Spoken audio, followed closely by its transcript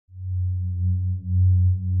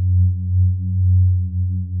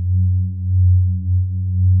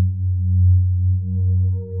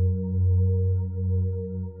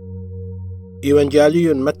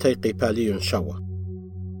إيوانجالي متى قيبالي شوا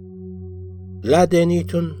لا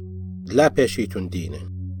دينيتون لا بيشيتون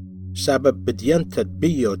دينه سبب بدينتت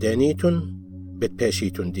بيو دينيتون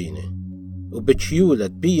بتبيشيتون دينه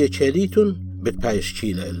وبتشيولت بيو تشيليتون بتبايش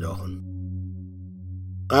تشيلة اللوهن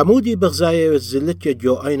قامودي بغزايا والزلتيا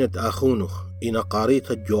جو أينت آخونخ إنا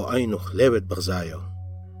قاريتا جو أينخ ليبت بغزايا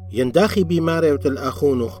ينداخي بماريوة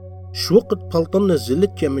الآخونخ شوقت بلطن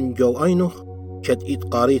الزلتيا من جو أينخ كد إيد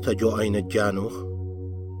قاريتا جو أينت جانوخ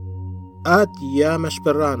آت يا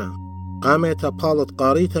مشبرانا قامت بالط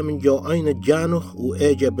قاريتا من جو أينت جانوخ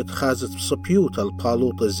وإيجا بتخازت بصبيوتا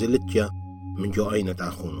البالوط الزلتيا من جو أينت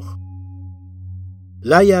آخونخ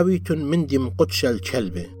لا ياويتن من دي مقدشة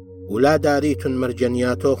الكلبة ولا داريتن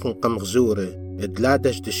مرجانياتوخن قمغزورة لا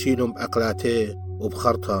دشدشيلهم بأقلاتي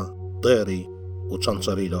وبخرطة ضيري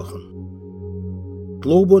وشنصري لوخن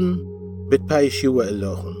طلوب بتبايشيوة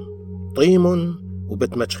اللوخن طيم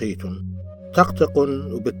وبتمجخيتن تقتق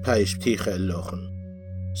وبتبايش بتيخة اللوخن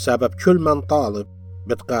سبب كل من طالب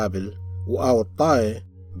بتقابل وآو الطاية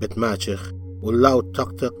بتماجخ واللاو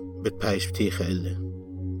التقتق بتبايش بتيخة إلا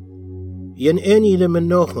ينقاني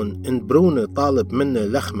لمنوخن إن برونة طالب منه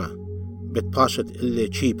لخمة بتباشت إلي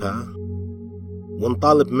تشيبا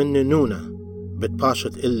ونطالب منه نونة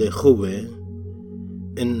بتباشت إلي خوة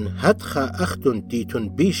إن هدخا أختن تيتن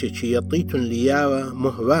بيشة يطيتن لياوة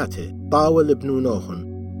مهواتي طاول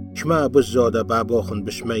بنونوخن شما بزودة بابوخن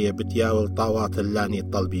بشمية بتياول طاوات اللاني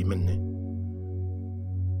طلبي منه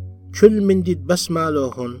كل من دي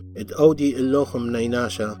بسمالوخن اد أودي اللوخم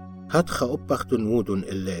نيناشا هدخا أبختن وودن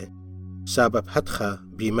إلي سبب هدخا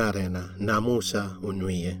بمارنا ناموسا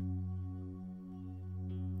ونوية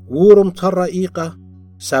وورم ترى إيقا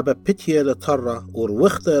سبب بتيه لترى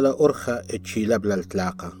وروخته لأرخا اتشي لبلا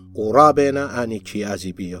التلاقة ورابينا آني تشي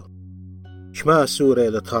آزيبيو شما سورة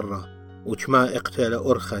لترى وشما اقته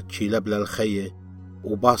لأرخا اتشي لبلا الخيه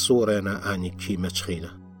وباصورنا آني تشي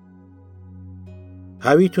متشخيلة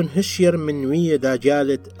هاويتن هشير من وية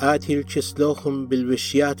داجالت آتي الكسلوخم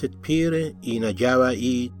بالوشيات تبيرة إينا جاوا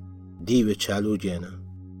إيد ديوة شالوجينا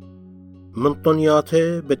من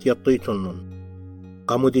طنياته بتيطيتنن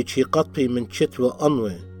قامودي تشي قطبي من شتوى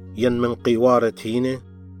أنوى ين من قوارة هينة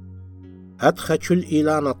هدخا كل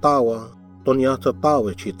إيلانا طاوة طنيات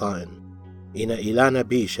طاوة شي طاين إنا إيلانا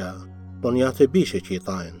بيشا طنيات بيشا شي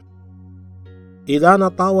طاين إيلانا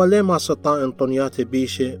طاوة ليه ما سطائن طنيات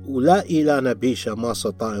بيشا ولا إيلانا بيشا ما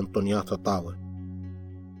سطائن طنيات طاوة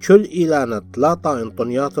كل إيلانا لا طائن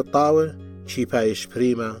طنيات طاوة شي بايش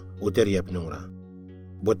بريما ودريا بنورا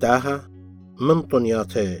بداها من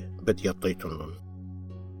طنياته بديطيتنن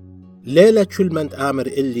ليلة كل من تآمر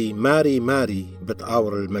إلي ماري ماري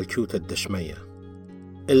بتآور الملكوتة الدشمية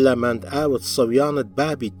إلا من تآوت صويانة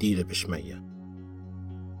بابي الديلة بشمية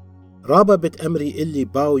رابا بتأمري إلي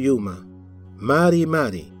باو يوما ماري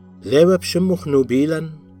ماري ليوة بشمخ نوبيلا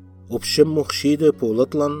وبشمخ شيدة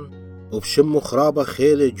بولطلا وبشمخ رابا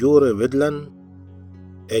خيلة جورة ودلا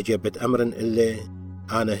اجا بتأمرن إلي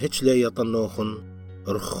أنا هيش لي يطنوخن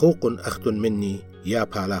رخوق أختن مني يا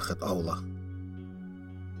بالاخت أولا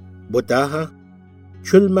بداها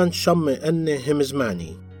كل من شم أني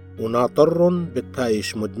همزماني وناطر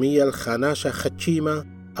بتبايش مدمية الخناشة ختشيمة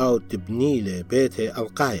أو تبنيلة بيتي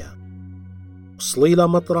القاية صليلة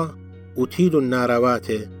مطرة وتيلو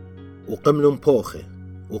النارواتي وقملن بوخي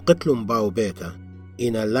وقتلن باو بيتا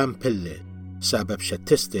إنا لام بلي سبب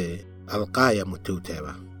شتستي القاية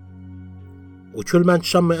متوتيبة وكل من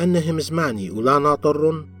شم أنهم زماني ولا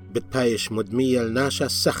ناطرن بتبايش مدمية الناشا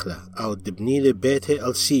السخلة أو دبنيلة بيتي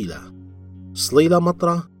السيلة صليلة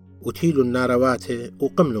مطرة وتيلو النارواتي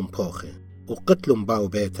وقملن بوخي وقتلن باو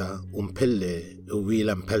بيتا ومبلي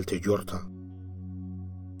وويلا مبلتي جورتا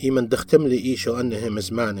إيمن دختملي إيشو أنهم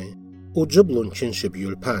زماني وجبلن كنشب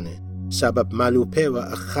يلباني سبب مالو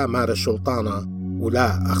بيوة أخا مار الشلطانة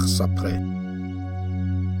ولا أخ صبري